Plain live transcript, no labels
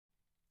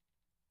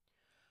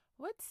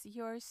What's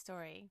your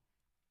story?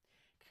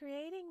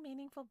 Creating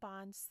meaningful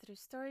bonds through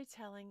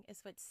storytelling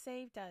is what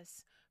saved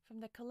us from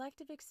the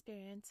collective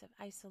experience of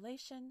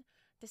isolation,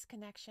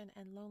 disconnection,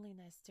 and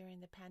loneliness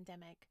during the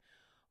pandemic.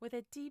 With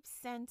a deep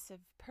sense of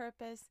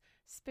purpose,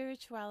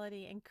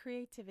 spirituality, and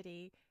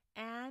creativity,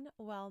 Anne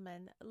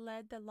Wellman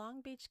led the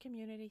Long Beach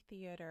Community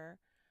Theater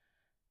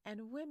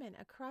and women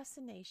across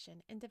the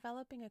nation in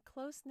developing a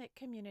close knit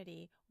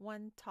community,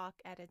 one talk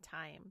at a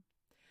time.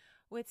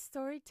 With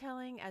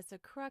storytelling as the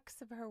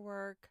crux of her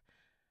work,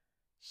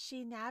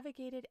 she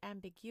navigated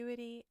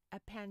ambiguity,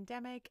 a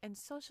pandemic, and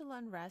social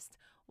unrest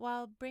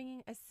while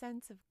bringing a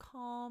sense of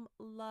calm,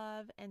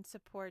 love, and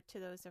support to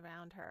those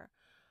around her.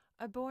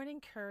 A born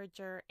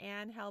encourager,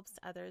 Anne helps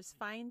others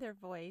find their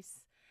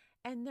voice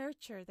and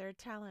nurture their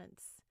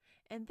talents.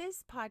 In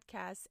this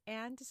podcast,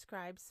 Anne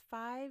describes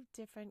 5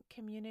 different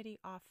community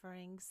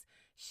offerings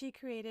she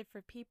created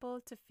for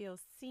people to feel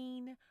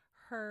seen,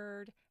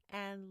 heard,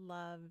 and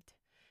loved.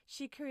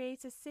 She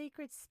creates a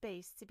sacred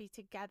space to be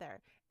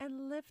together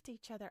and lift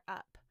each other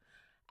up.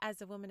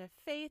 As a woman of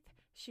faith,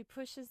 she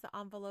pushes the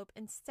envelope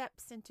and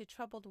steps into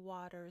troubled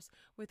waters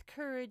with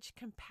courage,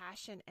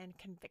 compassion, and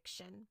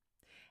conviction.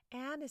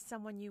 Anne is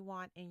someone you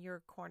want in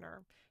your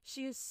corner.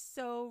 She is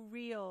so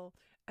real,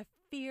 a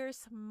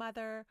fierce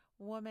mother,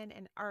 woman,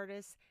 and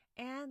artist.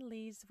 Anne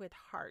leads with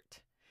heart.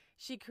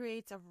 She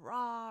creates a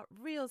raw,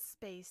 real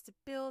space to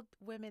build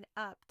women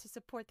up to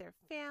support their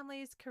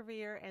families,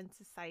 career, and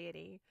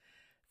society.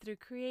 Through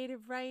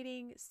creative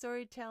writing,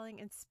 storytelling,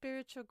 and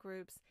spiritual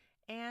groups,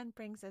 Anne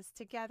brings us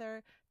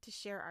together to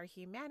share our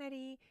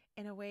humanity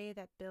in a way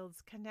that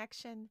builds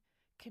connection,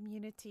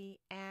 community,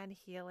 and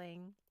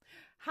healing.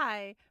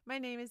 Hi, my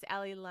name is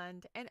Allie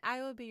Lund, and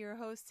I will be your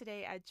host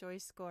today at Joy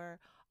Score,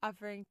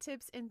 offering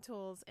tips and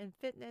tools in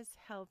fitness,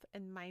 health,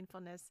 and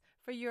mindfulness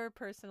for your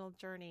personal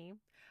journey.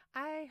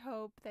 I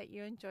hope that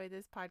you enjoy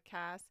this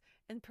podcast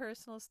and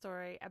personal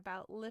story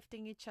about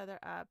lifting each other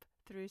up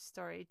through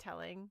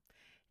storytelling.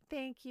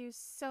 Thank you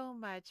so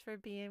much for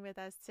being with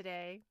us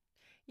today.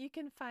 You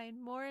can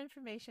find more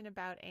information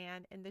about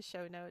Anne in the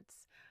show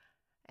notes.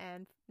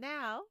 And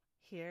now,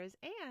 here's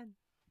Anne.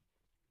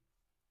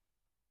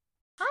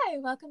 Hi,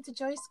 welcome to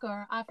Joy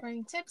Score,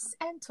 offering tips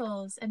and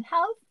tools in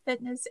health,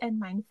 fitness, and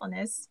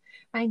mindfulness.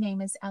 My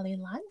name is Ellie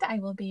Lund. I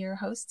will be your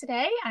host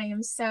today. I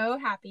am so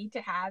happy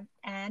to have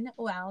Anne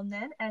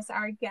Wellman as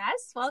our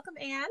guest. Welcome,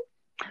 Anne.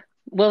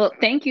 Well,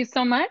 thank you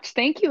so much.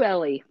 Thank you,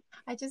 Ellie.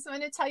 I just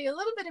want to tell you a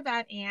little bit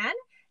about Anne.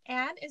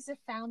 Anne is the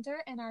founder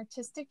and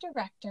artistic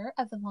director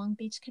of the Long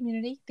Beach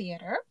Community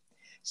Theater.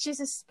 She's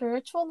a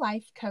spiritual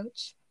life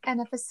coach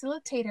and a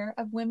facilitator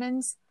of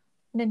women's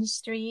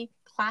ministry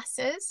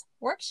classes,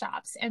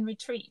 workshops, and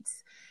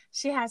retreats.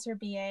 She has her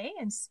BA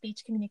in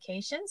speech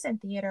communications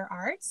and theater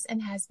arts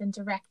and has been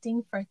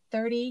directing for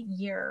 30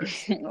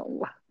 years. I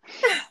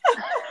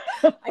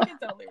can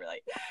totally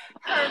relate.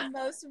 Her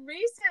most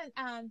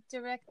recent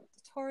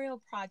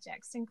directorial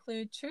projects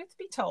include Truth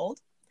Be Told,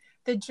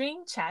 The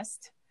Dream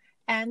Chest,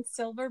 and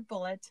Silver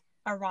Bullet,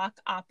 a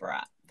rock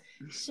opera.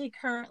 She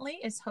currently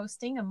is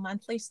hosting a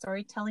monthly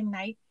storytelling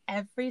night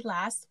every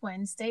last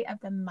Wednesday of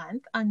the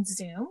month on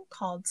Zoom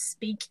called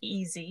Speak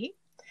Easy.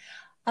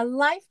 A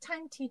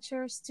lifetime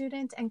teacher,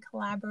 student, and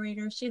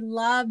collaborator, she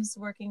loves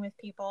working with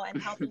people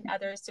and helping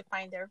others to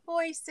find their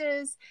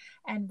voices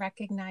and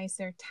recognize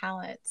their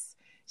talents.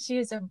 She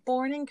is a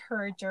born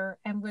encourager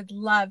and would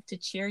love to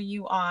cheer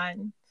you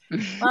on.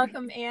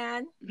 Welcome,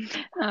 Anne.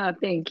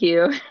 Thank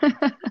you.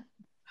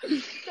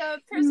 So,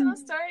 personal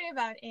story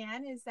about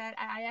Anne is that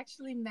I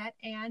actually met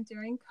Anne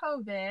during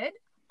COVID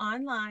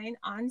online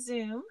on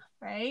Zoom,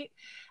 right?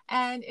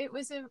 And it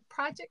was a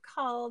project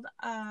called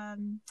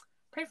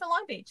Pray for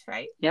Long Beach,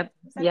 right? Yep.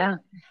 Yeah. Right?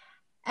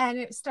 And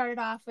it started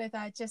off with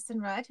Justin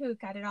Rudd, who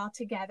got it all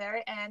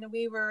together. And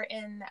we were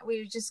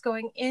just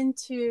going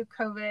into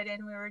COVID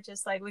and we were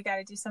just like, we got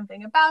to do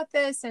something about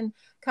this. And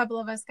a couple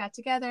of us got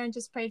together and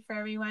just prayed for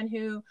everyone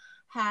who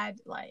had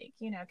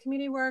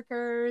community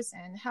workers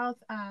and health,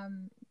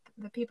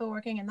 the people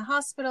working in the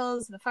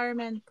hospitals, the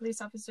firemen, police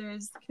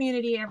officers, the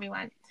community,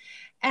 everyone.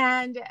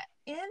 And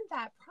in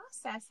that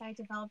process, I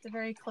developed a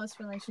very close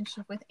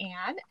relationship with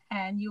Anne,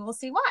 and you will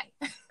see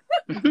why.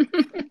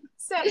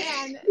 So,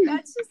 Anne,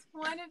 that's just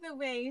one of the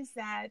ways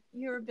that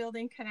you're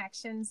building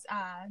connections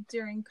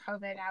during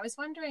COVID. I was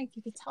wondering if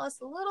you could tell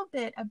us a little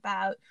bit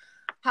about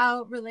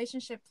how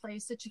relationship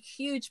plays such a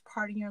huge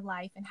part in your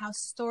life and how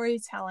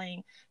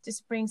storytelling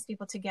just brings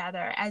people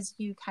together as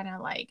you kind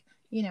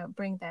of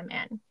bring them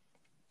in.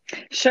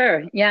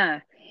 Sure.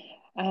 Yeah.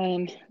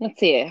 Let's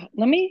see.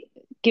 Let me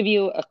give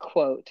you a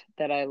quote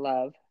that I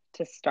love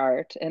to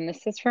start. And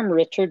this is from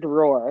Richard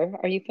Rohr.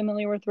 Are you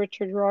familiar with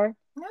Richard Rohr?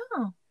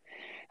 No.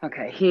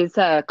 Okay. He's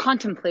a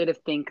contemplative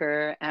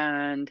thinker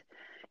and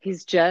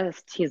he's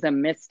a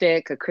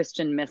mystic, a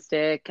Christian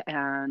mystic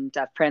and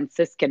a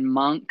Franciscan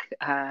monk.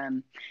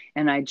 And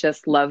I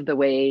just love the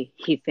way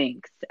he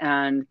thinks.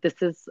 And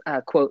this is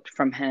a quote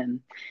from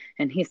him.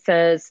 And he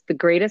says, "The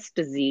greatest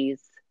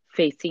disease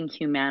facing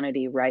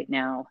humanity right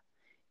now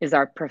is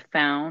our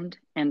profound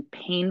and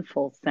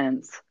painful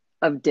sense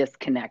of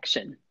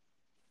disconnection.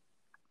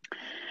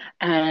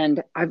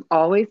 And I've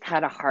always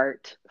had a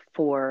heart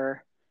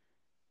for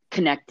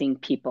connecting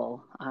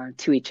people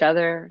to each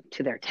other,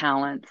 to their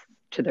talents,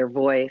 to their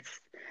voice,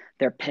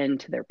 their pen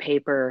to their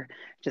paper,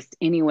 just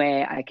any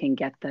way I can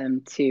get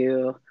them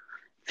to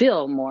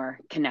feel more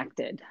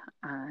connected.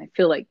 I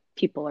feel like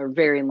people are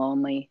very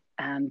lonely.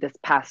 And this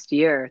past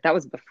year, that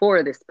was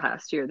before this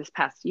past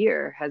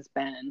year has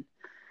been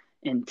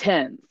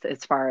intense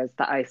as far as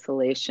the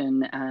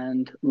isolation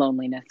and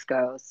loneliness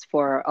goes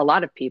for a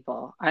lot of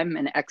people. I'm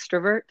an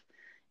extrovert,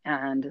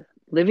 and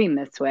living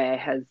this way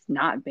has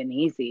not been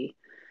easy.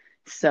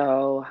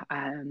 So,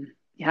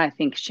 yeah, I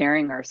think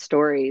sharing our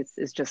stories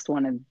is just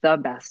one of the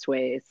best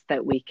ways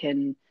that we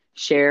can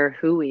share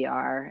who we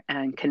are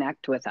and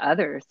connect with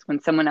others.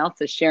 When someone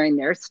else is sharing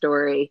their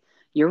story,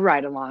 you're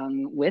right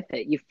along with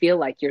it. You feel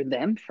like you're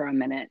them for a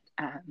minute.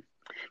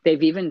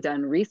 They've even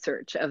done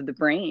research of the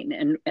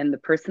brain, and the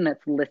person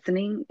that's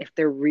listening, if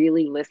they're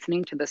really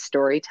listening to the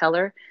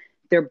storyteller,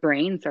 their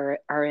brains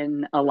are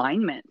in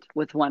alignment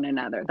with one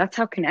another. That's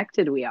how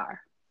connected we are.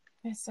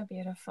 It's so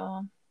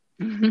beautiful.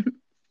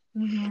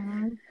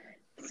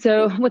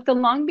 So with the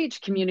Long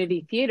Beach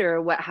Community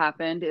Theater, what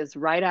happened is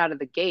right out of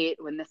the gate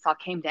when this all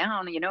came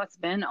down, it's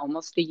been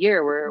almost a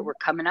year. We're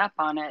coming up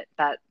on it,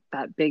 that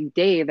big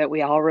day that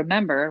we all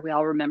remember. We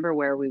all remember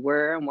where we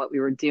were and what we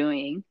were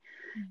doing.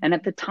 And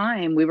at the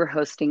time, we were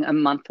hosting a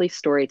monthly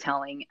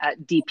storytelling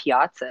at D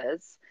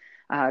Piazzas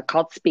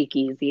called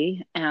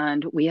Speakeasy.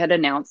 And we had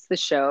announced the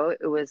show.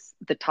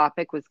 The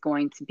topic was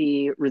going to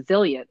be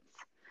resilience.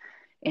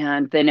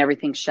 And then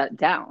everything shut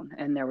down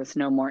and there was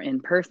no more in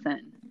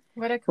person.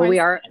 What a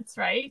coincidence,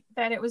 right?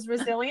 That it was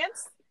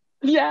resilience.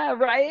 Yeah,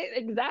 right.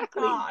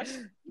 Exactly. Gosh.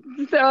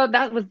 So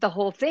that was the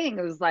whole thing.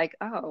 It was like,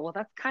 oh, well,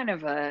 that's kind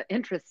of a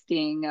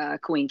interesting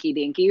coinky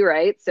dinky,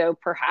 right? So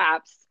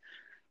perhaps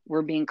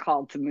we're being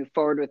called to move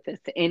forward with this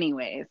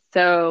anyway.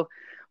 So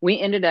we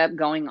ended up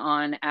going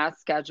on as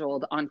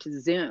scheduled onto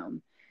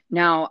Zoom.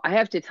 Now, I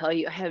have to tell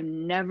you, I have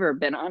never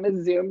been on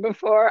a Zoom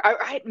before.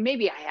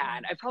 Maybe I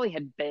had. I probably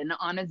had been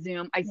on a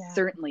Zoom. I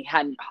certainly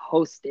hadn't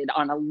hosted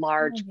on a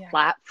large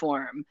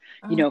platform,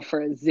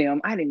 for a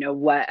Zoom. I didn't know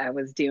what I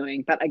was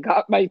doing, but I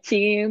got my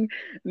team.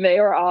 They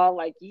were all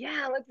like,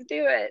 yeah, let's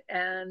do it.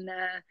 And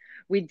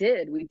we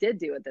did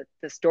do it.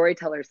 The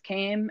storytellers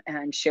came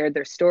and shared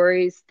their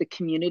stories. The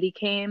community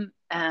came.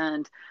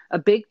 And a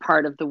big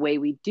part of the way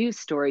we do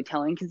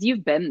storytelling, because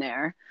you've been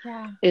there,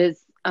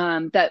 is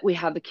that we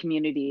have the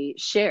community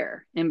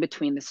share in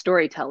between the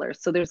storytellers.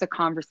 So there's a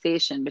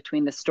conversation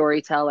between the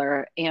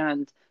storyteller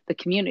and the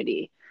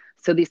community.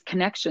 So these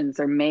connections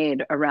are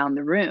made around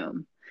the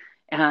room.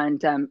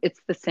 And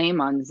it's the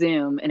same on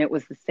Zoom. And it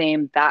was the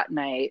same that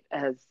night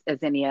as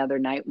any other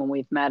night when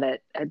we've met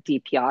at D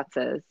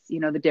Piazzas.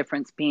 The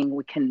difference being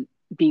we can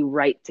be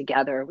right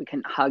together. We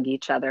can hug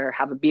each other,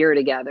 have a beer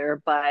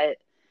together, but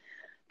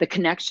the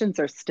connections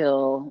are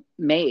still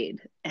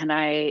made. And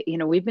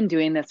we've been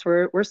doing this.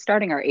 We're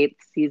starting our 8th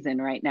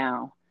season right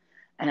now.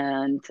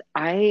 And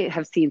I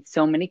have seen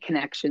so many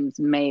connections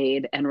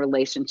made and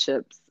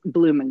relationships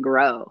bloom and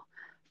grow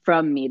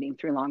from meeting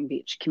through Long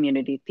Beach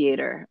Community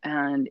Theater.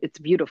 And it's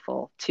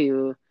beautiful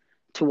to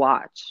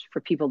watch,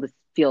 for people to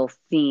feel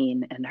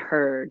seen and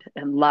heard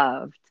and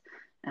loved.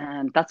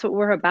 And that's what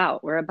we're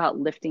about. We're about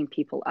lifting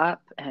people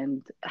up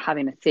and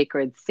having a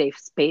sacred, safe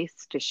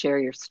space to share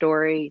your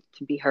story,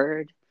 to be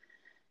heard.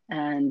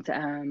 And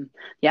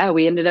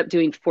we ended up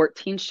doing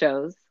 14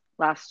 shows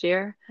last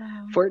year.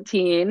 Wow.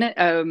 14.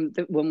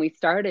 When we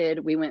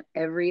started, we went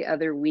every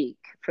other week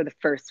for the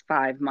first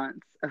 5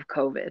 months of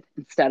COVID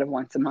instead of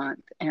once a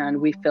month. And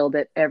we filled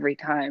it every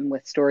time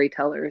with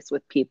storytellers,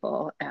 with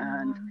people.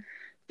 And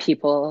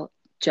people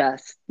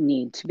just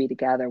need to be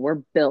together.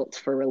 We're built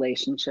for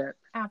relationship.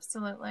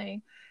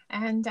 Absolutely.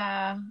 And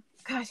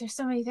gosh, there's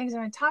so many things I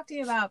want to talk to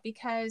you about,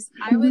 because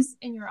I was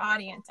in your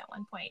audience at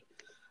one point.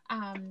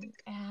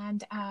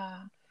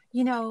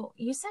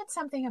 You said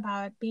something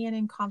about being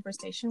in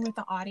conversation with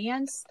the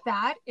audience.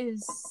 That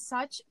is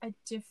such a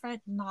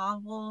different,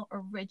 novel,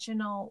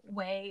 original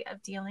way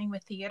of dealing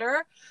with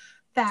theater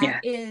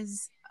that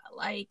is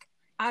like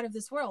out of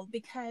this world,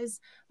 because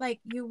like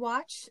you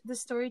watch the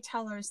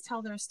storytellers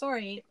tell their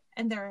story,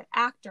 and they're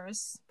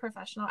actors,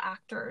 professional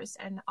actors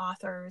and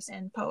authors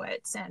and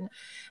poets,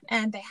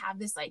 and they have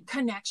this like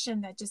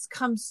connection that just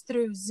comes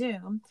through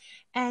Zoom,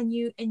 and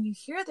you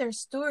hear their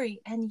story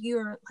and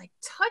you're like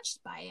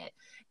touched by it.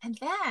 And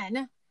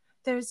then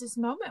there's this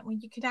moment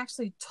when you can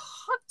actually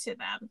talk to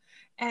them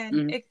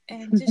and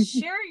just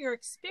share your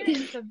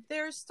experience of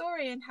their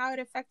story and how it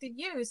affected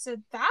you. So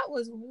that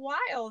was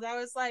wild. I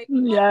was like,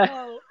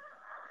 whoa.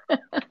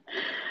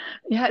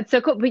 Yeah, it's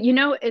so cool. But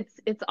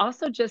it's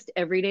also just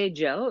everyday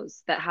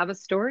Joes that have a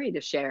story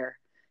to share.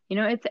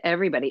 It's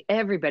everybody.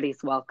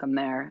 Everybody's welcome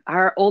there.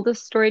 Our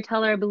oldest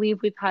storyteller, I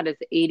believe we've had, is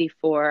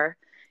 84.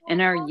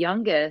 And our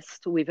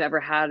youngest we've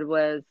ever had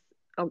was,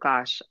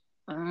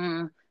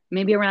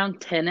 maybe around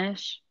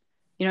 10-ish.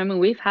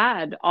 We've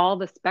had all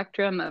the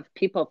spectrum of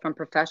people from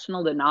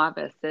professional to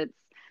novice.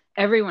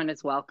 everyone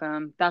is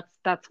welcome.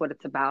 That's what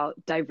it's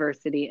about,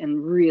 diversity,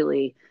 and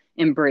really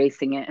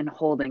embracing it and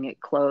holding it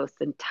close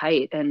and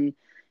tight, and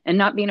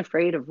not being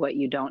afraid of what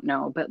you don't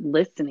know, but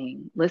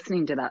listening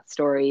to that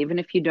story, even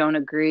if you don't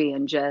agree,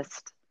 and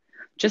just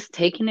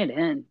taking it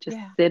in, just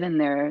Yeah. sit in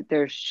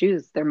their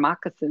shoes, their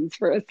moccasins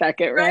for a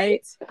second,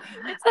 Right?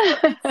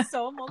 right? It's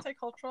so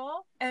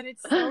multicultural, and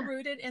it's so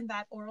rooted in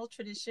that oral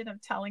tradition of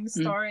telling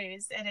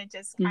stories, and it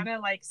just kind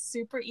of like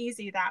super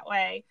easy that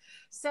way.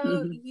 So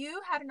Mm-hmm.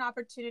 you had an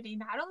opportunity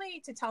not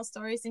only to tell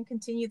stories and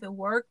continue the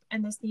work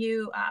and this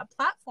new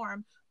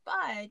platform,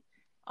 but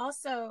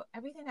also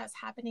everything that's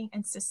happening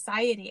in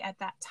society at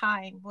that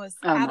time was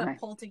Oh my.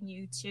 catapulting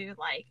you to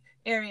like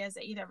areas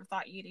that you never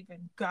thought you'd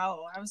even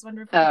go. I was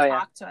wondering if you Oh could yeah.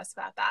 talk to us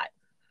about that.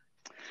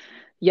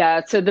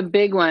 Yeah, so the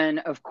big one,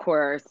 of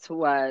course,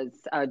 was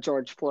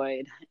George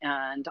Floyd.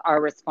 And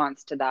our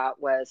response to that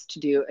was to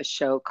do a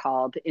show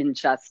called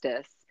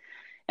Injustice.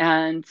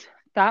 And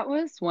that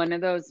was one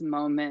of those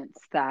moments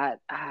that,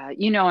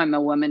 I'm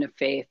a woman of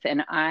faith,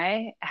 and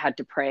I had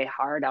to pray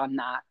hard on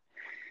that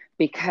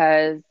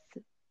because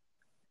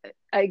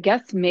I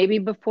guess maybe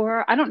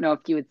before, I don't know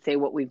if you would say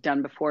what we've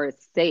done before is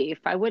safe.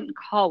 I wouldn't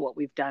call what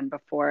we've done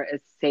before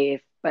as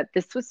safe, but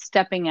this was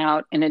stepping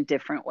out in a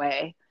different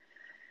way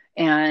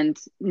and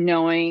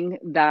knowing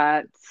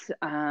that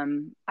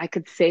I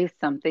could say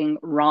something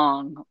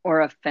wrong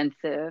or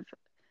offensive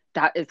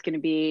that is going to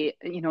be,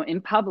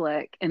 in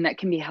public, and that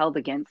can be held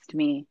against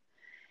me.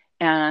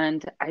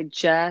 And I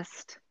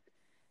just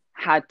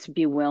had to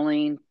be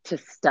willing to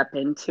step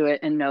into it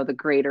and know the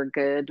greater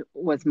good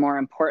was more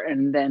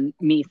important than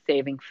me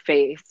saving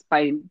face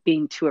by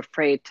being too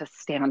afraid to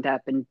stand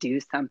up and do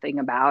something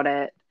about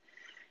it.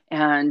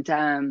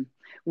 And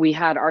we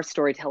had our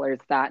storytellers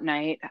that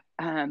night.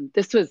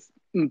 This was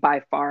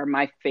by far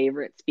my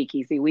favorite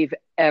speakeasy we've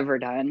ever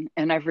done.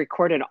 And I've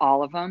recorded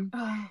all of them.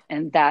 Oh,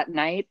 And that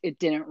night it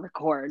didn't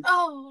record.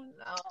 oh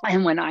no.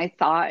 And when I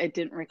saw it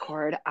didn't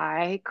record,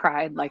 I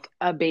cried like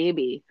a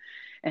baby.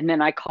 And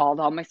then I called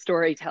all my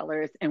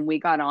storytellers and we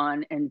got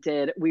on and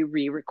we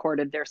re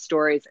recorded their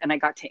stories. And I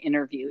got to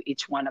interview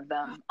each one of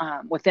them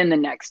within the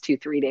next 2,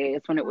 3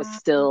 days when it was Wow.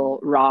 still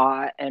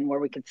raw and where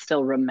we could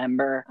still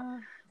remember Oh,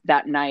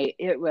 that night.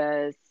 It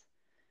was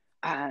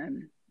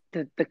um,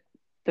 the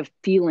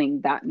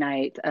feeling that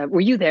night. Were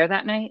you there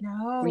that night?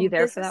 Were you no,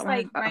 there this for is that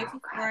like one? right Oh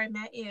before God. I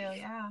met you.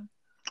 Yeah.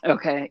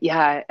 Okay.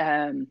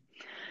 Yeah.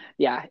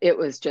 Yeah. It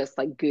was just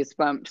like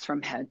goosebumps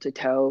from head to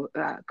toe,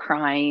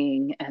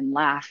 crying and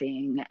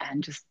laughing,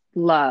 and just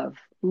love.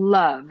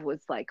 Love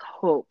was like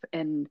hope,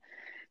 and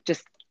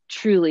just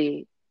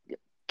truly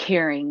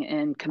caring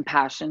and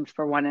compassion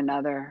for one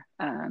another.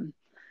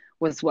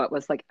 Was what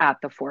was like at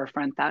the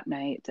forefront that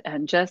night,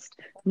 and just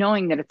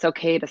knowing that it's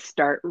okay to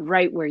start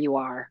right where you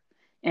are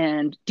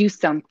and do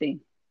something.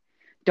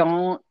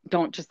 Don't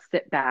just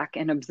sit back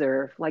and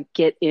observe, like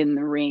get in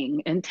the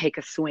ring and take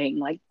a swing,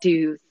 like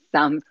do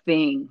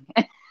something.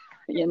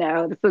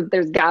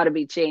 There's got to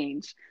be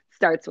change.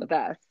 Starts with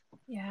us.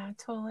 Yeah,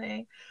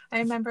 totally. I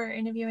remember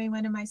interviewing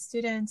one of my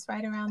students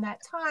right around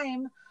that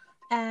time,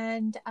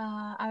 and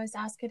I was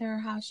asking her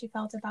how she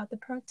felt about the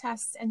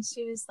protests, and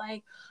she was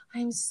like,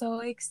 I'm so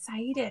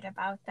excited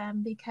about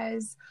them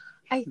because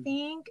I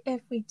think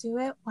if we do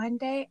it one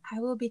day, I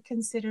will be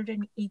considered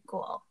an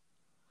equal.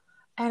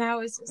 And I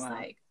was just Wow.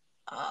 like,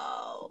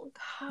 oh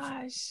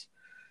gosh.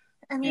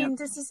 I Yeah. mean,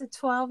 this is a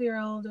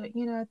 12-year-old, a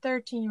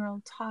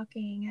 13-year-old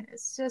talking, and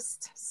it's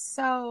just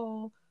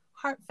so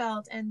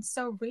heartfelt and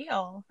so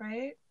real,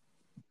 right?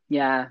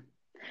 Yeah.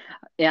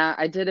 Yeah,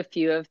 I did a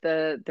few of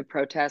the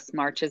protest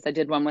marches. I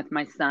did one with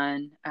my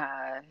son,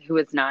 who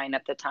was 9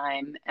 at the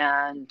time,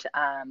 and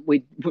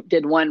we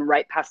did one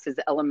right past his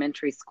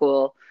elementary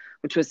school,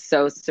 which was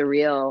so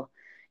surreal.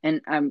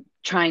 And I'm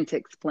trying to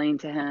explain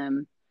to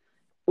him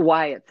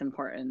why it's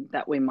important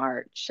that we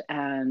march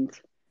and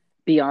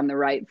be on the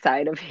right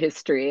side of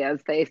history,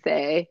 as they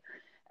say.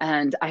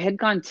 And I had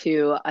gone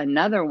to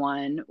another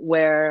one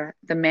where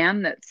the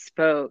man that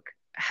spoke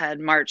had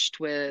marched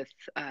with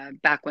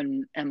back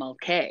when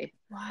MLK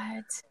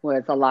What?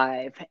 was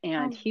alive.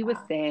 And Oh, he was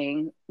wow.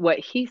 saying what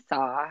he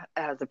saw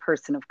as a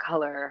person of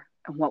color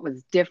and what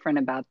was different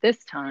about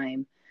this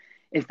time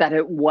is that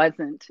it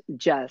wasn't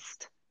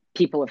just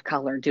people of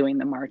color doing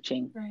the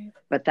marching, Right.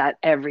 but that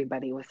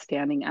everybody was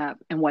standing up,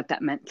 and what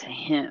that meant to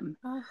him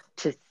Oh,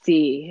 to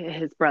see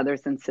his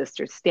brothers and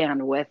sisters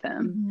stand with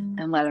him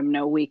mhm. and let him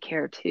know we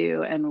care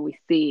too, and we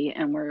see,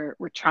 and we're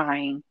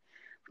trying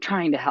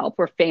to help.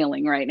 We're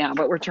failing right now,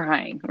 but we're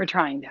trying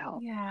to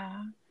help.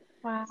 Yeah.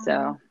 Wow.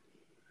 So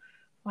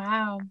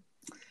Wow.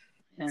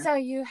 yeah. So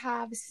you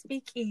have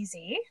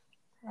Speakeasy,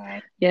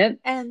 right? Yep.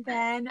 And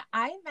then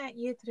I met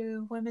you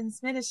through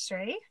women's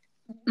ministry.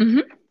 Hmm.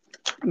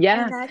 And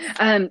Yeah.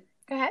 that's,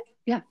 go ahead.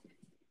 Yeah.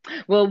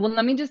 Well,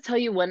 let me just tell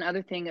you one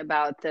other thing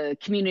about the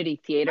community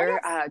Oh, theater,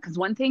 yes. because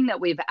one thing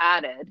that we've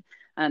added,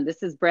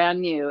 this is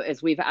brand new,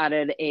 is we've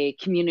added a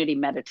community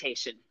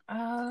meditation.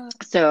 Oh,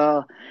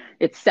 So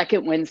it's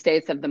second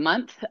Wednesdays of the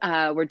month.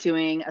 We're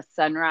doing a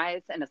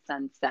sunrise and a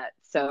sunset.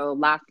 So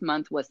last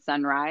month was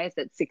sunrise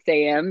at 6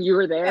 a.m. You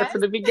were there for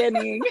yes. the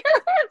beginning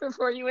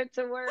before you went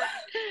to work.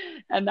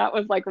 And that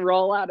was like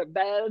roll out of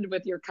bed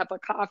with your cup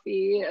of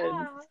coffee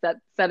and Yeah.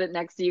 set it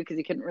next to you because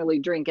you couldn't really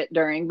drink it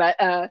during. But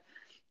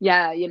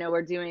yeah,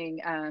 we're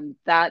doing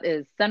that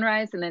is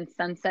sunrise, and then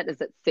sunset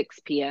is at 6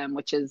 p.m.,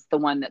 which is the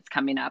one that's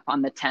coming up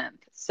on the 10th.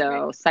 Great.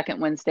 So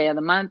second Wednesday of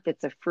the month,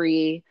 it's a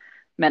free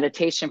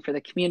meditation for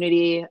the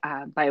community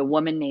by a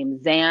woman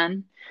named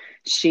Zan.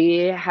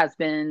 She has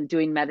been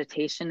doing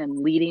meditation and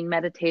leading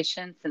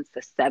meditation since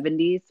the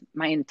 70s.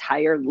 My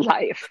entire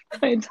life,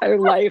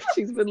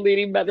 she's been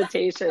leading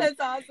meditation, That's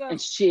awesome.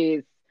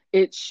 and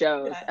it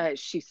shows. Yeah.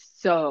 She's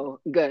so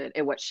good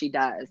at what she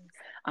does.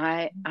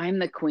 I'm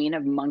the queen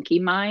of monkey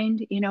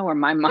mind, where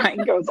my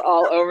mind goes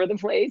all over the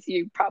place.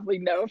 You probably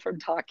know from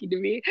talking to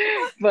me,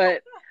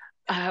 but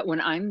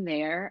when I'm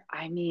there,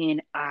 I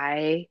mean,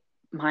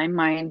 my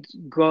mind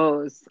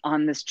goes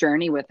on this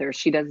journey with her.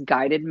 She does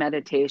guided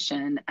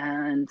meditation,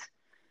 and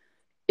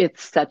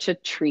it's such a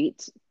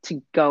treat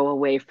to go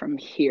away from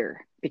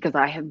here because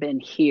I have been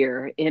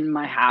here in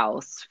my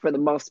house for the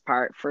most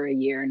part for a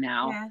year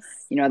now. Yes.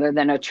 Other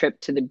than a trip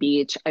to the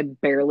beach, I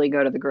barely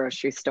go to the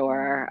grocery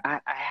store.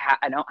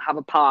 I don't have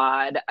a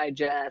pod.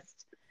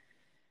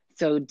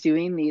 So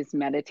doing these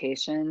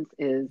meditations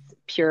is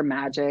pure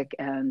magic,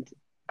 and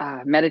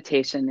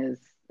meditation is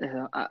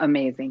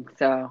amazing.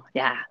 So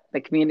yeah,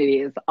 the community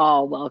is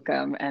all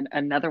welcome and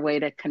another way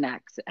to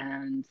connect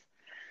and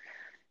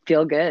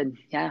feel good.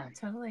 Yeah.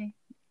 Totally.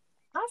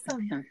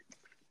 Awesome.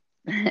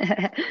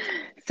 Yeah.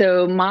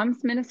 So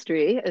mom's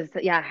ministry is,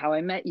 yeah, how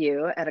I met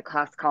you at a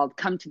class called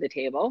Come to the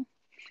Table,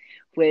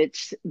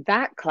 which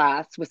that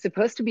class was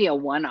supposed to be a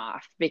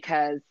one-off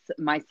because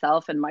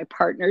myself and my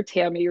partner,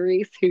 Tammy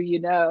Reese, who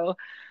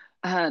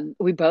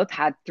we both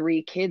had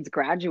 3 kids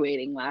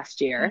graduating last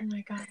Oh year.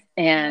 my God.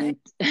 And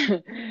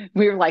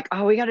we were like,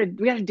 oh, we gotta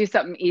do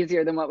something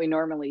easier than what we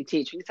normally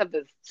teach. We need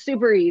something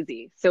super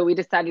easy. So we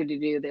decided to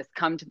do this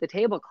Come to the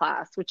Table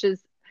class, which is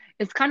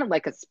it's kind of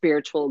like a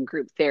spiritual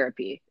group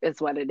therapy is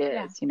what it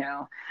is,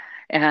 Yeah.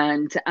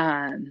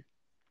 And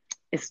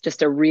it's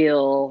just a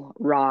real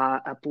raw,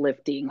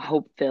 uplifting,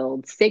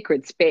 hope-filled,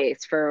 sacred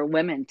space for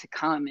women to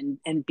come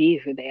and be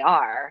who they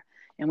are.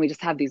 And we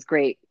just have these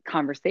great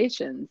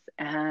conversations.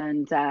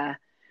 And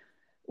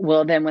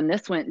well, then when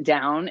this went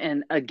down,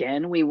 and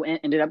again,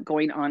 ended up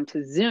going on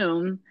to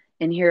Zoom,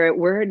 and here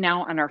we're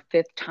now on our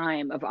 5th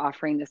time of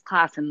offering this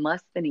class in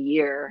less than a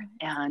year,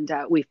 and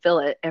we fill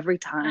it every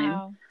time,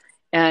 Wow.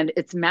 and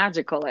it's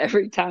magical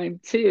every time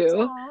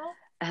too. Aw.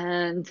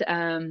 And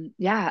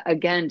yeah,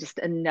 again, just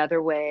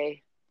another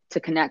way to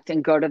connect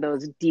and go to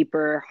those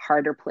deeper,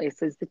 harder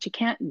places that you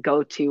can't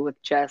go to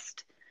with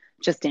just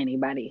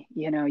anybody.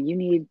 You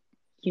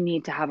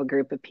need to have a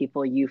group of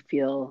people you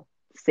feel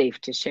safe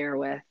to share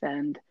with.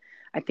 And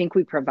I think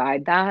we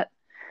provide that.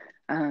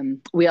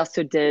 We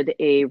also did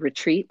a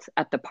retreat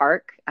at the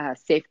park,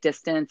 safe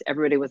distance.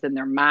 Everybody was in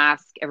their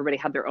mask. Everybody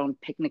had their own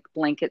picnic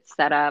blankets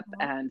set up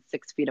and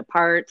 6 feet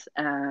apart.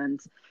 And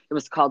it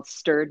was called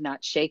Stirred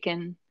Not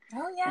Shaken.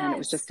 Oh And it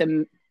was yes. just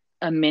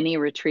a mini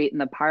retreat in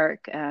the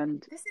park.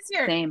 And This is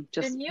same, the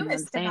just the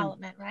newest same.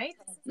 development, right?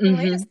 This is the Mm-hmm.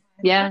 latest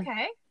one. Yeah.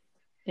 Okay.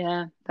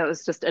 Yeah. That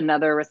was just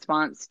another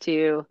response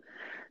to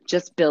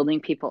just building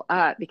people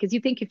up, because you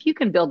think if you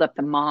can build up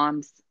the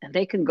moms and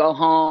they can go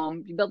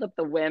home, you build up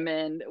the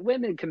women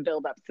can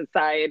build up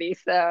society.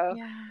 So,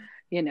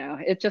 Yeah.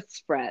 it just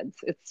spreads.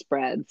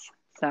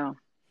 So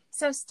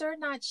So Stir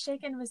Not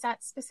Shaken, was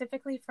that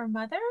specifically for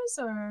mothers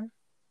or?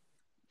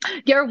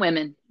 you're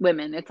women,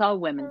 it's all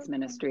women's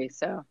ministry.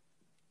 So,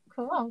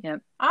 Cool.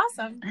 yep.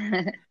 Awesome.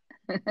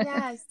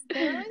 Yes,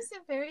 there's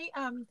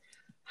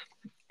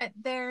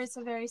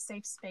a very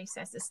safe space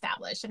that's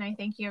established, and I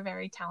think you're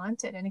very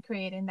talented in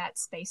creating that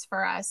space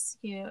for us,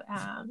 you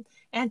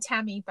and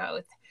Tammy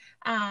both.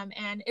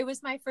 And it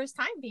was my first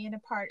time being a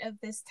part of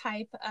this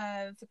type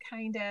of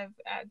kind of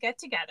get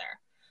together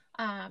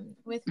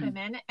with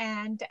women,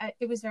 and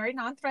it was very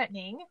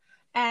non-threatening.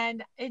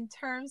 And in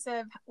terms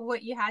of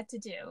what you had to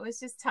do, was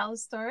just tell a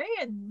story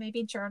and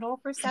maybe journal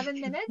for 7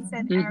 minutes,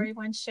 and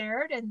everyone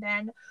shared, and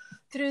then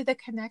through the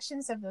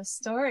connections of those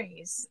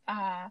stories,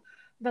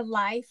 the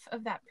life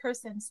of that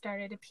person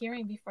started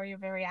appearing before your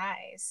very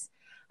eyes.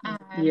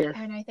 Yes.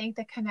 And I think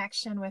the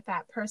connection with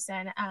that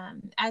person,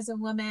 as a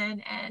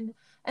woman and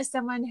as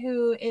someone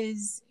who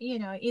is,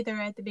 either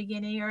at the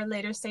beginning or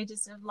later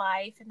stages of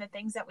life, and the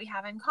things that we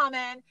have in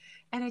common.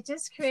 And it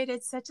just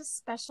created such a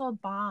special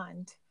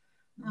bond.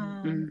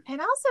 And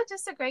also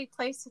just a great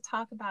place to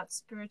talk about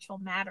spiritual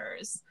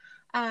matters.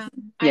 Yeah.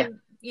 I'm,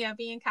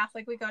 being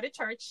Catholic, we go to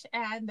church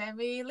and then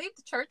we leave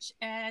the church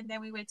and then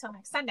we wait till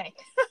next Sunday.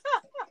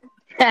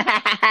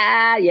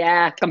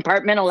 Yeah,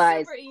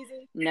 compartmentalized. Super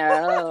easy.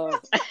 No,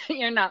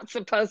 you're not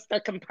supposed to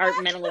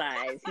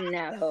compartmentalize.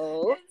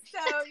 No. And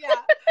so, yeah,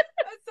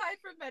 aside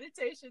from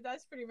meditation,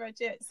 that's pretty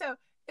much it. So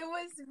it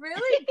was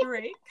really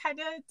great kind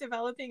of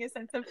developing a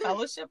sense of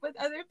fellowship with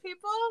other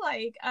people,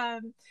 like,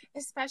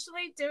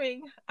 especially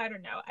doing, I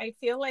don't know, I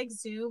feel like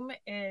Zoom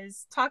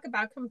is, talk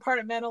about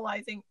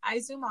compartmentalizing. I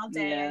Zoom all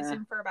day. I Yeah.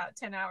 Zoom for about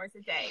 10 hours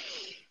a day.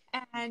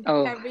 And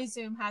Oh, every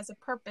Zoom has a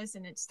purpose,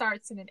 and it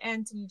starts and it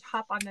ends, and you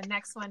hop on the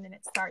next one and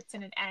it starts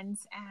and it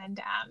ends. And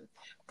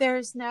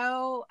there's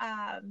no,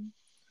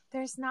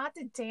 there's not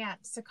the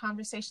dance, the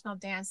conversational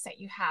dance that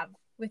you have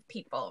with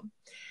people.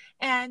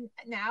 And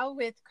now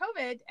with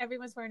COVID,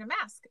 everyone's wearing a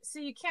mask. So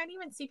you can't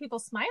even see people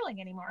smiling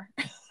anymore.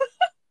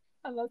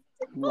 Unless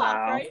it's a laugh,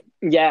 wow. right?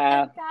 And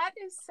Yeah. that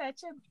is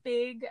such a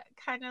big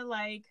kind of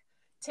like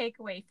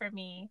takeaway for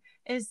me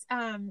is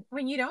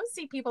when you don't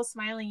see people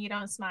smiling, you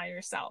don't smile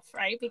yourself,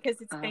 right? Because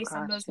it's Oh based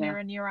on gosh, those yeah.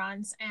 mirror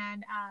neurons.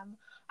 And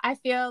I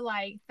feel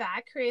like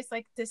that creates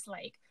like this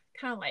like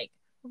kind of like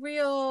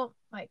real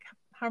like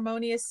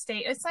harmonious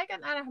state. It's like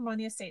not a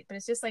harmonious state, but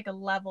it's just like a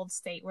leveled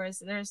state, whereas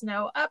there's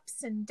no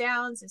ups and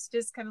downs. It's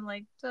just kind of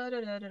like da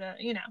da da da da,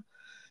 you know.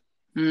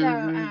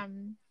 So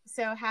Hmm.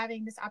 so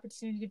having this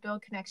opportunity to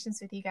build connections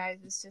with you guys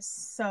is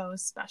just so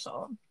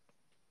special.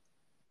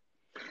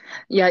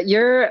 Yeah,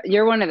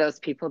 you're one of those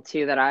people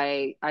too that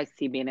I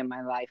see being in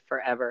my life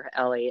forever,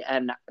 Ellie.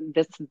 And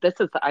this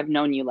is I've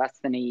known you less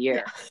than a Yeah.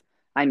 year.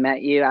 I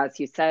met you, as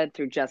you said,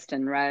 through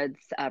Justin Red's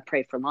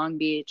Pray for Long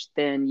Beach.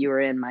 Then you were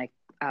in my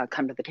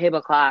Come to the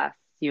Table class.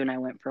 You and I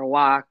went for a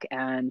walk,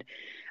 and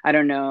I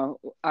don't know,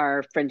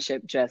 our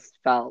friendship just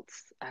felt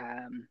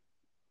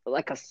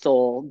like a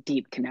soul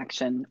deep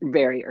connection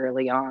very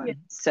early Yeah. on.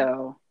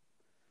 So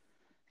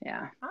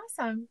yeah.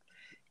 Awesome.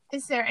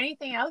 Is there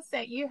anything else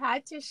that you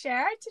had to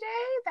share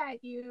today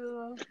that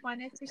you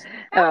wanted to share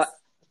with Uh, us?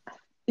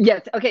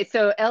 Yes. Okay.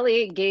 So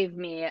Ellie gave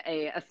me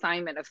a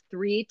assignment of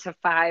 3 to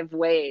 5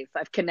 ways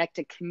I've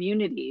connected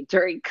community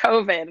during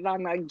COVID, and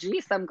I'm like,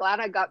 geez, I'm glad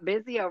I got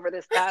busy over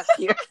this past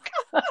year.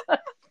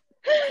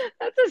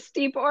 That's a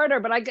steep order,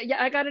 but I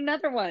got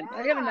another one. I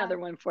got Yeah, another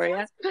one for you.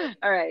 sounds great.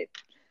 All right.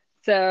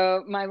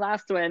 So my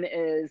last one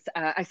is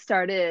I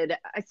started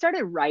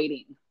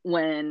writing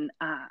when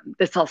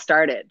this all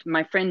started.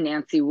 My friend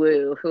Nancy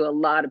Wu, who a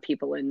lot of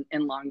people in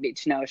Long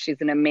Beach know,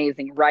 she's an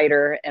amazing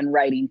writer and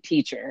writing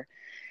teacher.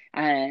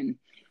 And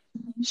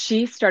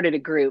she started a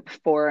group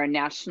for a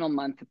National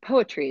Month of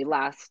Poetry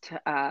last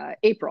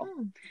April.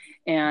 Mm,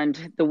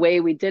 And the way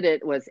we did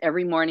it was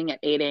every morning at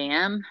 8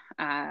 a.m.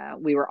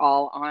 We were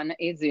all on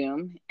a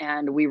Zoom,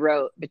 and we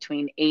wrote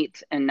between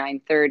 8 and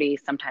 9:30,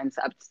 sometimes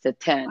up to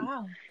 10.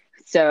 wow.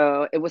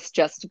 So it was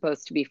just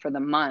supposed to be for the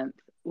month.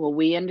 Well,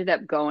 we ended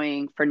up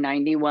going for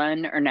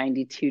 91 or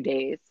 92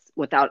 days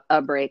without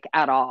a break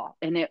at all.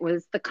 And it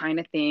was the kind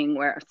of thing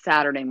where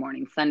Saturday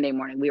morning, Sunday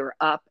morning, we were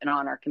up and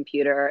on our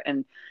computer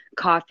and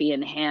coffee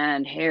in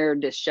hand, hair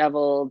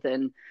disheveled,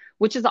 and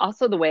which is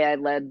also the way I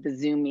led the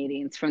Zoom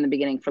meetings from the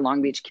beginning for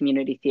Long Beach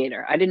Community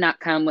Theater. I did not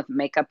come with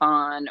makeup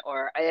on,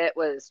 or it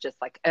was just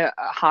like a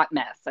hot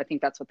mess. I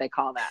think that's what they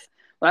call that.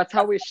 Well, that's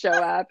how we show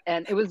up,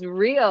 and it was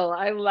real.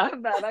 I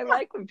love that. I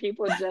like when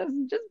people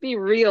just be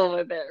real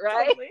with it,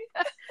 right? Totally.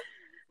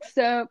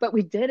 So, but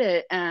we did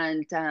it,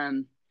 and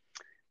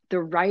the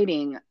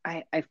writing,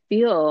 I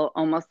feel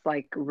almost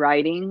like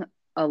writing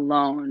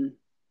alone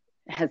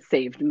has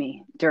saved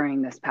me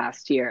during this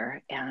past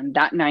year. And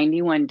that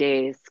 91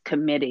 days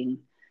committing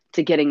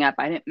to getting up,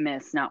 I didn't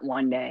miss not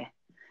one day.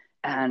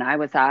 And I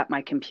was at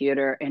my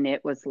computer, and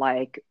it was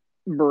like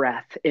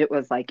breath. It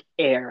was like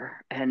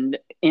air, and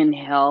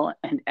inhale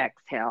and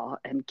exhale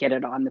and get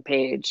it on the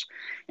page,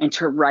 and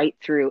to write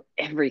through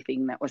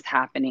everything that was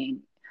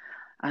happening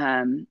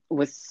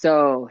was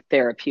so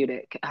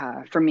therapeutic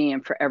for me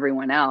and for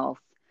everyone else.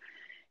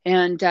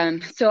 And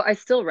so I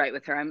still write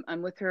with her.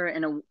 I'm with her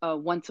in a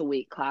once a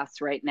week class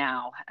right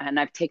now, and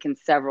I've taken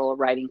several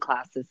writing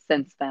classes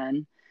since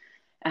then.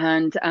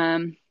 And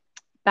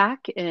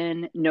back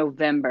in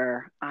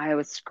November, I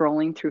was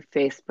scrolling through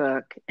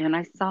Facebook, and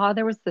I saw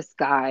there was this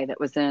guy that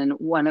was in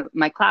one of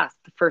my class,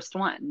 the first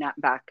one, not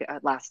back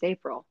last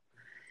April.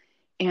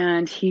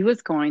 And he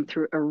was going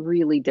through a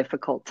really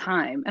difficult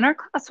time. And our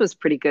class was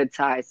pretty good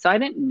size. So I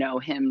didn't know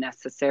him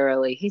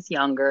necessarily. He's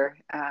younger.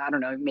 I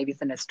don't know, maybe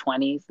he's in his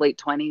 20s, late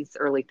 20s,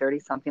 early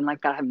 30s, something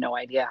like that. I have no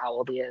idea how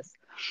old he is.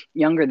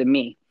 Younger than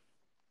me.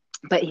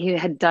 But he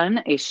had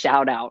done a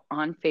shout out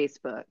on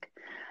Facebook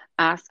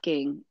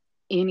asking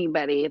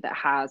anybody that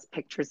has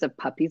pictures of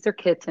puppies or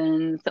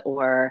kittens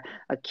or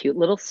a cute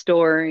little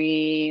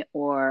story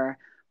or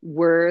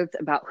words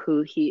about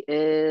who he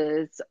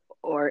is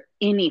or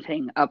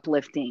anything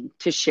uplifting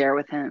to share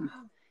with him,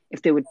 Wow.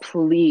 if they would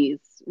please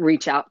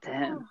reach out to Oh,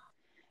 him,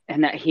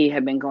 and that he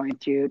had been going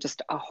through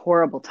just a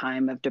horrible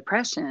time of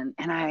depression.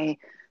 And I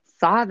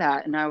saw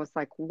that, and I was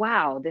like,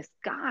 wow, this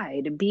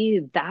guy to be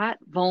that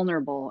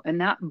vulnerable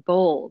and that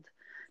bold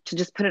to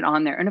just put it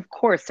on there. And of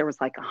course, there was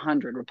like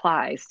 100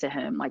 replies to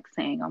him, like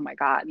saying, oh my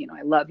God,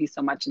 I love you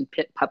so much, and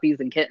puppies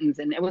and kittens.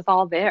 And it was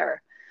all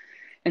there.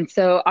 And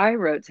so I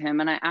wrote to him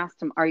and I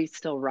asked him, "Are you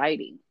still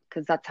writing?"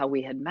 Because that's how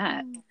we had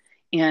met. Mm.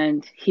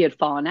 And he had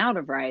fallen out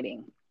of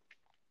writing.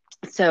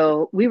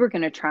 So we were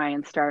going to try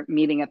and start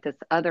meeting at this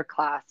other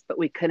class, but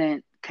we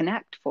couldn't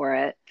connect for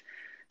it.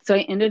 So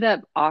I ended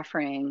up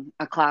offering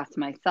a class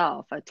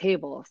myself, a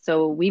table.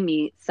 So we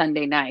meet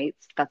Sunday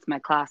nights. That's my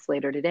class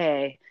later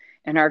today.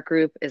 And our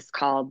group is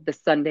called the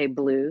Sunday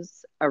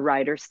Blues, a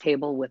writer's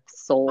table with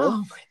soul.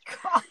 Oh my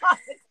God.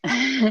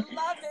 I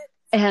love it.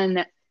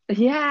 And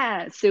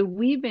yeah, so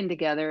we've been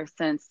together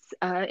since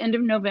end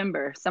of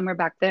November, somewhere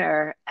back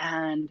there.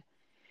 And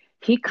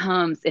he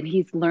comes and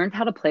he's learned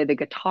how to play the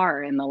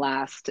guitar in the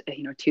last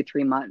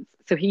 2-3 months.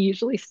 So he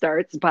usually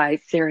starts by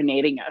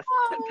serenading us.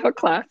 That's Oh how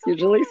class my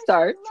usually gosh, I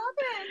starts. love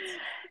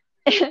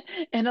it.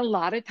 And a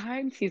lot of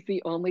times he's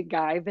the only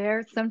guy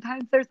there.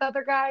 Sometimes there's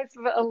other guys,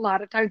 but a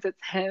lot of times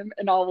it's him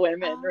and all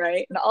women, Oh,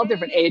 right? that's And all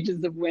different great.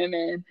 ages of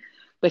women.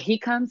 But he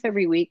comes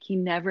every week. He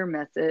never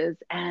misses.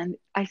 And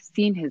I've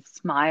seen his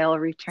smile Oh,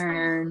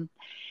 return.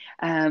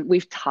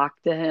 We've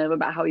talked to him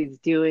about how he's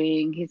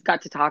doing. He's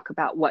got to talk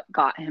about what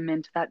got him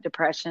into that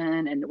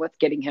depression and what's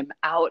getting him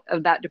out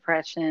of that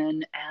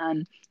depression.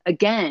 And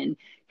again,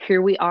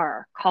 here we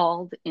are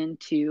called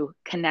into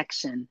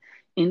connection,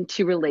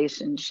 into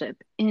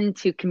relationship,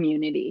 into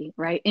community,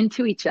 right?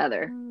 Into each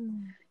other,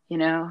 mm, you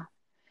know?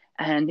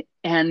 And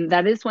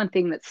that is one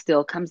thing that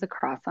still comes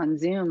across on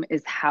Zoom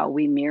is how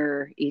we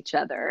mirror each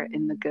other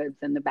in the mm. goods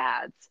and the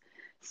bads.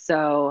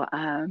 So,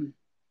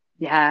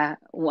 yeah,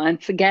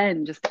 once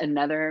again, just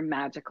another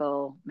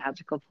magical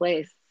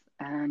place.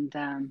 And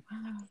Wow.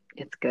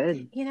 it's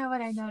good. You know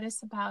what I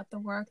notice about the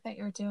work that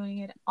you're doing?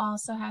 It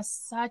also has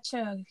such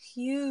a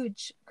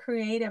huge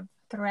creative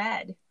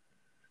thread.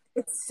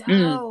 It's Mm,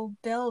 so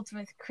built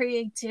with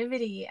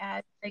creativity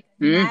as like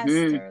a nest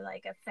hmm or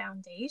like a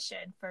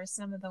foundation for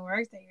some of the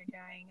work that you're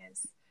doing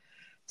is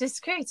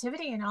just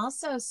creativity and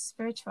also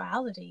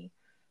spirituality,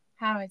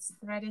 how it's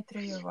threaded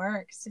through your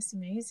work. It's just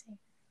amazing.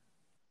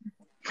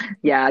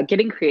 Yeah,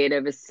 getting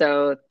creative is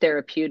so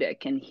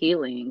therapeutic and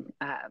healing.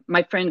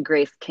 My friend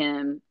Grace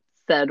Kim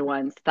said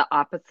once, the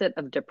opposite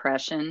of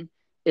depression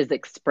is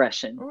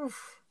expression.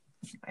 Oof,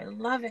 I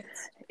love it.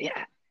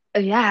 Yeah.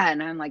 Yeah.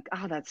 And I'm like,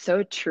 oh, that's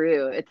so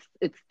true.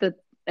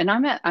 And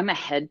I'm a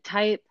head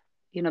type.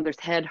 There's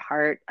head,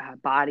 heart,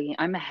 body.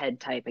 I'm a head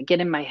type. I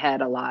get in my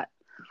head a lot.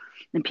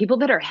 And people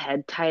that are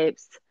head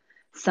types,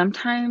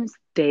 sometimes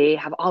they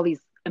have all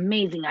these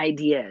amazing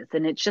ideas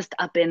and it's just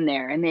up in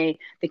there and they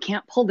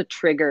can't pull the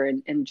trigger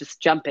and just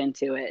jump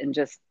into it and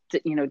just,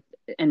 you know,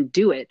 and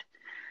do it.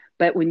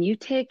 But when you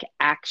take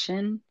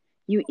action,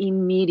 you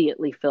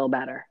immediately feel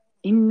better.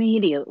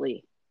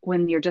 Immediately.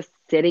 When you're just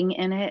sitting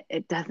in it,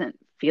 it doesn't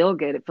feel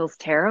good. It feels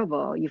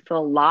terrible. You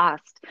feel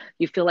lost.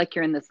 You feel like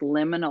you're in this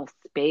liminal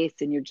space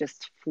and you're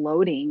just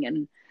floating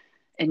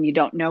and you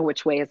don't know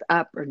which way is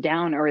up or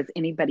down or is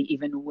anybody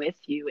even with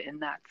you in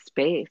that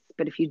space.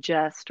 But if you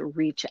just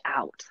reach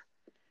out,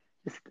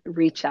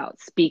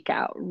 speak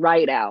out,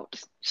 write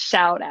out,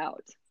 shout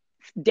out,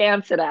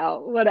 dance it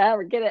out,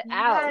 whatever, get it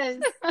out.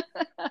 Yes,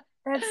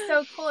 that's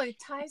so cool. It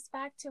ties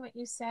back to what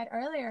you said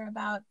earlier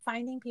about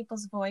finding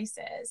people's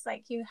voices.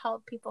 Like you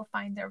help people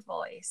find their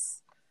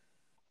voice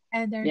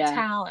and their Yeah.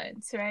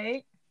 talents,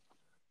 right?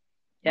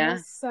 That Yeah.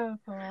 is so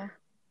cool.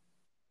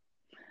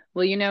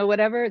 Well,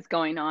 whatever is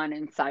going on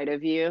inside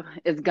of you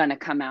is going to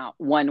come out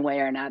one way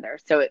or another.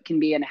 So it can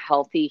be in a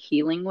healthy,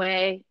 healing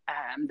way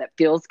that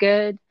feels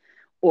good,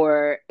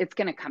 or it's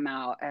going to come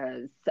out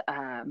as,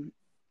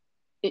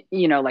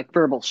 like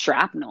verbal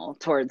shrapnel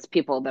towards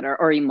people that are,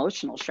 or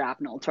emotional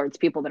shrapnel towards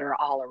people that are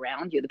all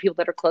around you, the people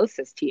that are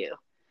closest to you.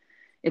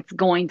 It's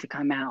going to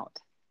come out.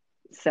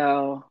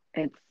 So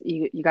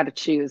you got to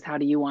choose how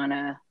do you want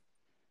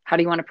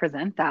to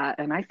present that?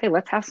 And I say,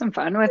 let's have some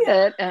fun with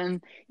Yeah. it.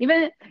 And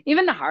even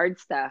the hard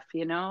stuff,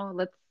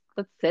 let's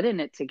sit in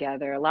it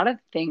together. A lot of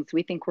things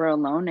we think we're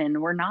alone in,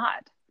 we're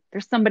not.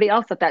 There's somebody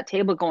else at that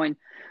table going,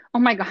 oh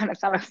my God, I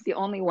thought I was the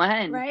only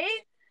one. Right?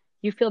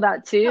 You feel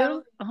that too?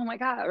 Totally. Oh my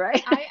God,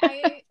 right?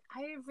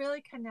 I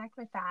really connect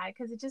with that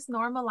because it just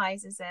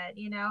normalizes it,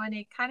 and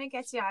it kind of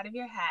gets you out of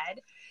your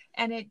head.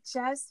 And it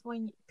just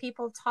when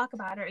people talk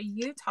about it or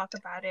you talk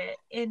about it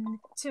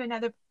to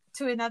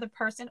another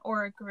person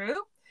or a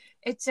group,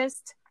 it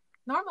just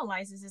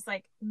normalizes. It's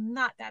like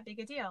not that big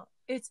a deal.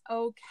 It's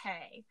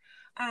okay.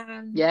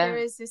 There Yeah.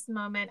 is this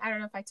moment. I don't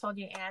know if I told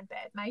you, Ann,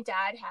 but my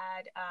dad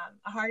had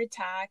a heart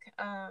attack.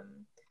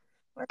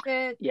 Was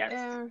it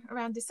Yes.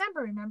 around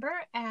December, remember?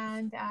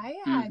 And I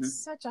had Hmm.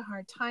 such a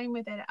hard time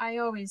with it. I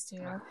always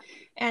do.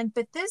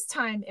 But this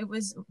time it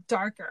was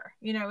darker.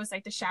 It was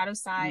like the shadow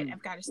side. Mm.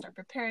 I've got to start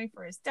preparing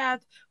for his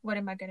death. What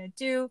am I going to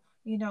do?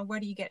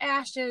 Where do you get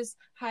ashes?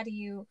 How do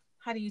you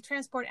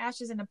transport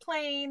ashes in a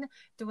plane?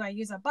 Do I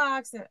use a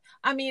box?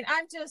 I mean,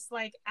 I'm just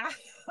like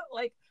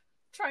like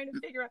trying to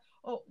figure out,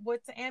 oh,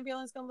 what's the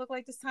ambulance going to look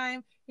like this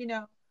time? And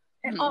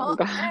Oh all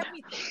God.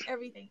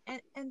 everything.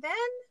 And then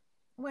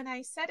when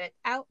I said it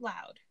out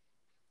loud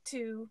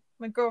to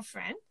my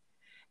girlfriend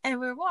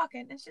and we were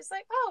walking, and she's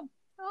like, oh,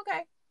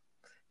 okay.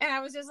 And I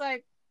was just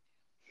like,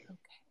 okay.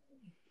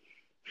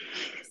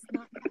 It's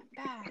not that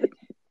bad.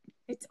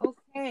 It's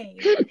okay.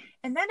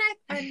 And then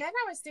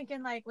I was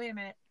thinking, like, wait a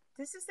minute,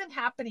 this isn't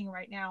happening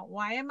right now.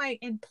 Why am I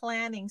in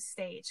planning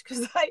stage?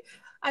 Because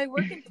I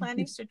work in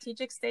planning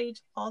strategic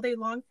stage all day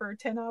long for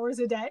 10 hours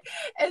a day.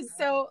 And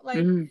so, like,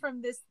 Mm.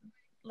 from this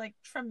like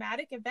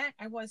traumatic event,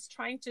 I was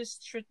trying to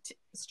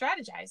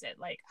strategize it.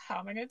 Like, how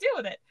am I going to deal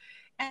with it?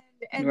 And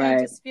then Right.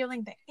 just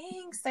feeling the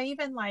angst. I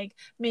even like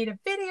made a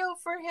video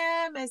for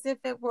him as if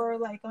it were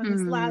like on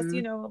his last,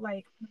 Mm.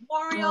 like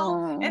memorial,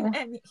 Oh.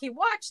 and he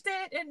watched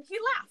it and he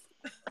laughed.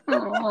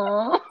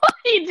 Oh.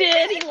 He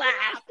did. He He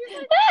laughed. laughed. He's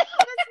like, "Oh,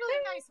 that's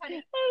really nice, honey."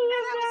 And I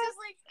was I just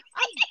like,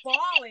 I'm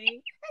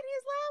bawling, and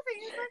he's laughing.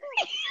 He's like,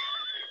 "Oh,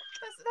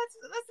 that's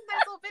a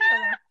nice little video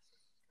there."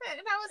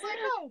 And I was like,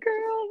 "Oh." love that.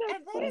 Girl,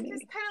 And that's then it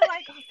just funny. kind of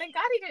like, oh, thank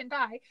God he didn't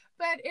die.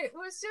 But it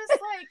was just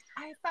like,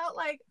 I felt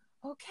like,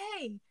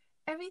 okay,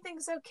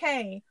 everything's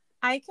okay.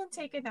 I can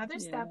take another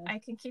step. Yeah. I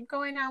can keep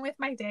going on with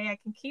my day. I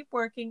can keep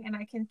working, and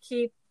I can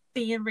keep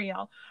being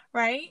real,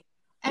 right?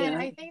 And Yeah.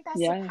 I think that's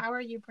the Yeah. power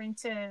you bring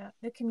to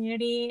the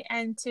community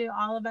and to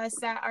all of us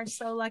that are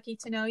so lucky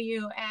to know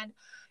you. And,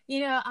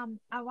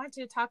 I want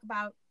you to talk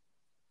about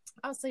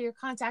also your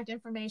contact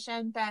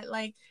information, but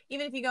like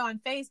even if you go on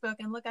Facebook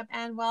and look up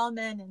Anne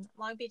Wellman and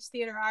Long Beach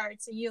Theater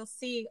Arts, and you'll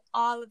see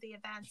all of the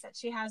events that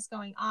she has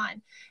going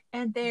on,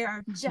 and they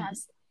are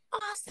just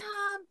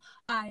awesome.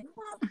 I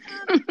love them.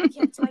 I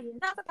can't tell you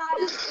enough about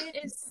them. It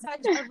is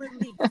such a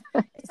relief.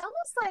 It's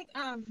almost like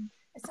I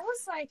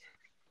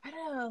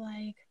don't know,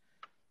 like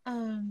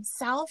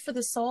salve for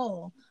the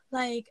soul,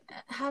 like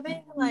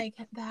having like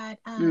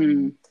that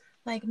Mm.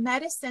 like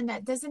medicine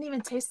that doesn't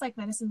even taste like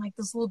medicine, like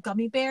those little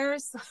gummy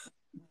bears.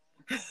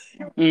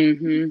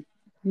 Mm-hmm.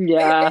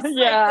 Yeah. It's like the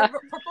Yeah.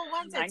 purple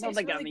ones I that know the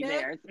taste really gummy good.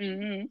 bears.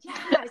 Mm-hmm.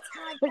 Yeah, it's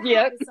kind of like that.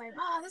 Yep. It's like,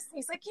 oh, this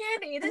tastes like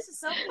candy. This is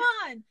so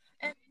fun.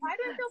 And why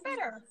do I feel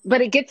better?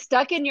 But it gets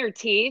stuck in your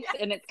teeth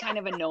Yeah, and it's kind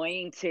of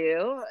annoying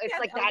too. It's yeah,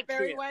 like the that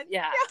elderberry too. ones.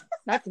 Yeah. Yeah.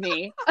 That's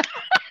me.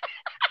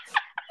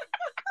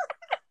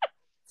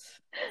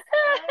 So,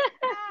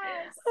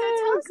 yeah. So tell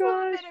Oh us a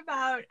little gosh. bit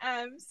about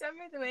some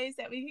of the ways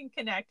that we can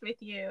connect with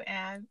you.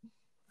 And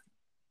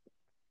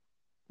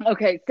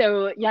Okay,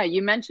 so yeah,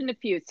 you mentioned a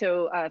few.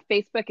 So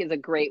Facebook is a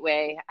great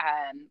way.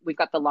 We've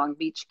got the Long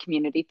Beach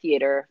Community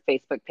Theater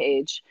Facebook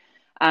page.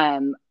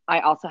 I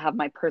also have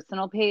my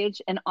personal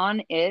page, and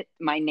on it,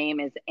 my name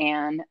is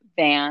Anne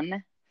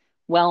Van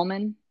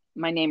Wellman.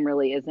 My name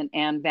really isn't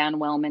Anne Van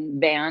Wellman.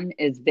 Van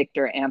is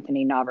Victor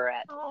Anthony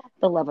Navarrete, oh,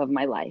 the love of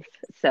my life.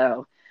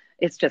 So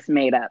it's just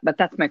made up, but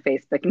that's my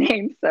Facebook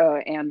name. So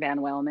Anne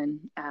Van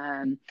Wellman.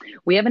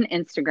 We have an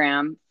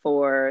Instagram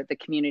for the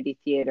community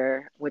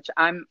theater, which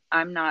I'm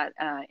not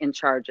in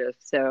charge of.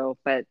 So,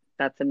 but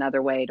that's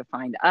another way to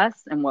find us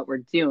and what we're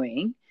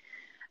doing.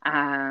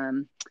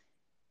 Um,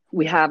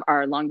 we have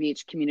our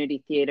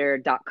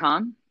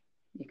longbeachcommunitytheater.com.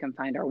 You can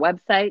find our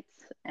websites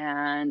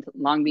and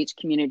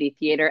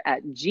longbeachcommunitytheater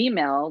at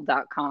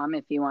gmail.com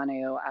if you want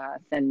to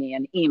send me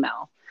an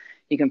email.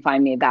 You can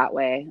find me that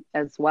way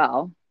as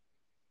well.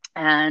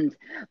 And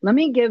let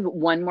me give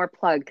one more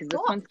plug because this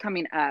cool. one's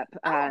coming up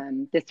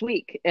Oh, this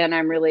week, and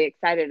I'm really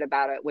excited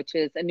about it, which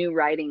is a new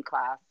writing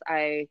class.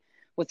 I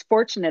was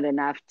fortunate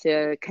enough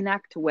to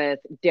connect with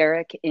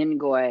Derek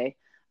Ingoy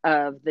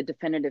of the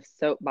Definitive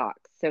Soapbox.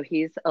 So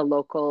he's a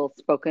local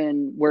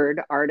spoken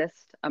word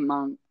artist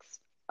amongst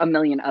a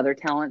million other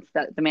talents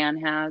that the man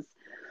has.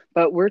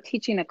 But we're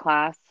teaching a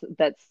class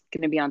that's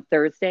going to be on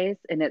Thursdays,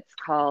 and it's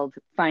called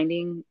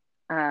Finding,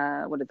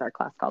 what is our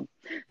class called?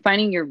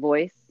 Finding Your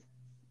Voice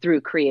through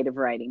creative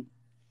writing.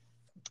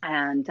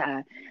 And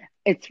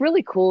it's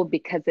really cool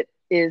because it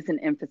is an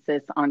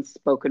emphasis on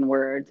spoken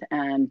word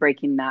and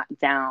breaking that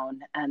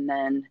down and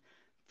then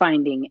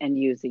finding and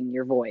using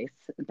your voice.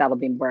 That'll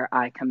be where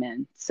I come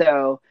in.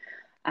 So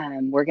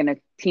we're going to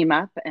team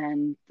up,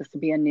 and this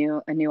will be a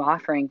new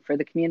offering for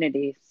the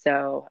community.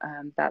 So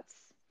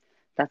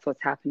that's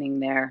what's happening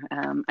there.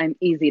 I'm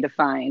easy to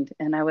find,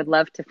 and I would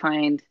love to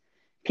find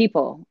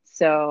people.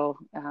 So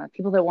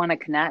people that want to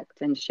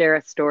connect and share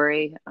a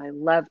story. I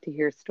love to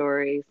hear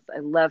stories. I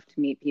love to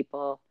meet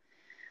people.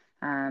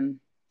 Um,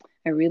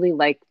 I really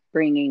like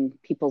bringing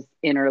people's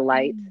inner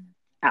light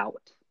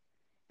out.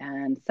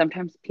 And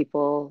sometimes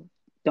people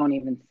don't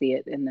even see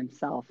it in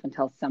themselves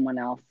until someone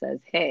else says,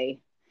 "Hey,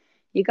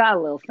 you got a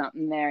little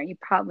something there. You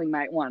probably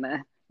might want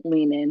to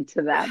lean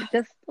into that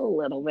just a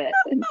little bit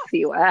and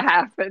see what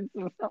happens.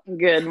 Something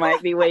good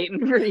might be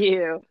waiting for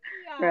you."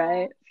 yeah.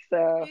 Right.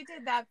 So, You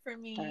did that for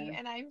me, uh,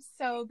 and I'm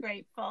so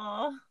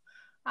grateful.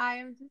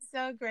 I'm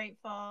so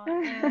grateful.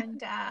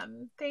 And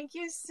thank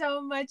you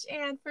so much,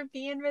 Anne, for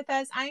being with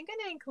us. I'm going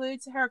to include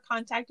her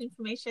contact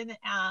information.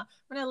 I'm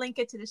going to link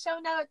it to the show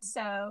notes.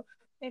 So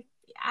if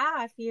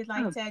you'd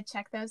like oh, to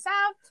check those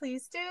out,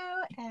 please do.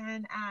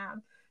 And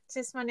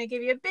just want to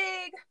give you a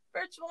big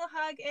virtual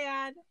hug,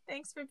 Anne.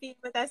 Thanks for being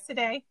with us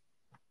today.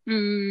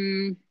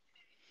 mm,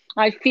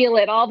 I feel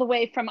it all the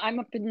way from I'm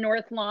up in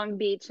North Long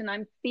Beach and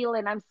I'm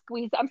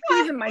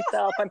squeezing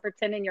myself. I'm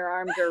pretending your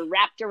arms are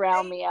wrapped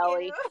around Thank me, you.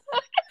 Ellie.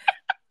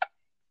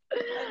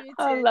 Love you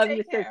I too. love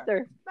you, Take care.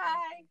 sister.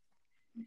 Bye.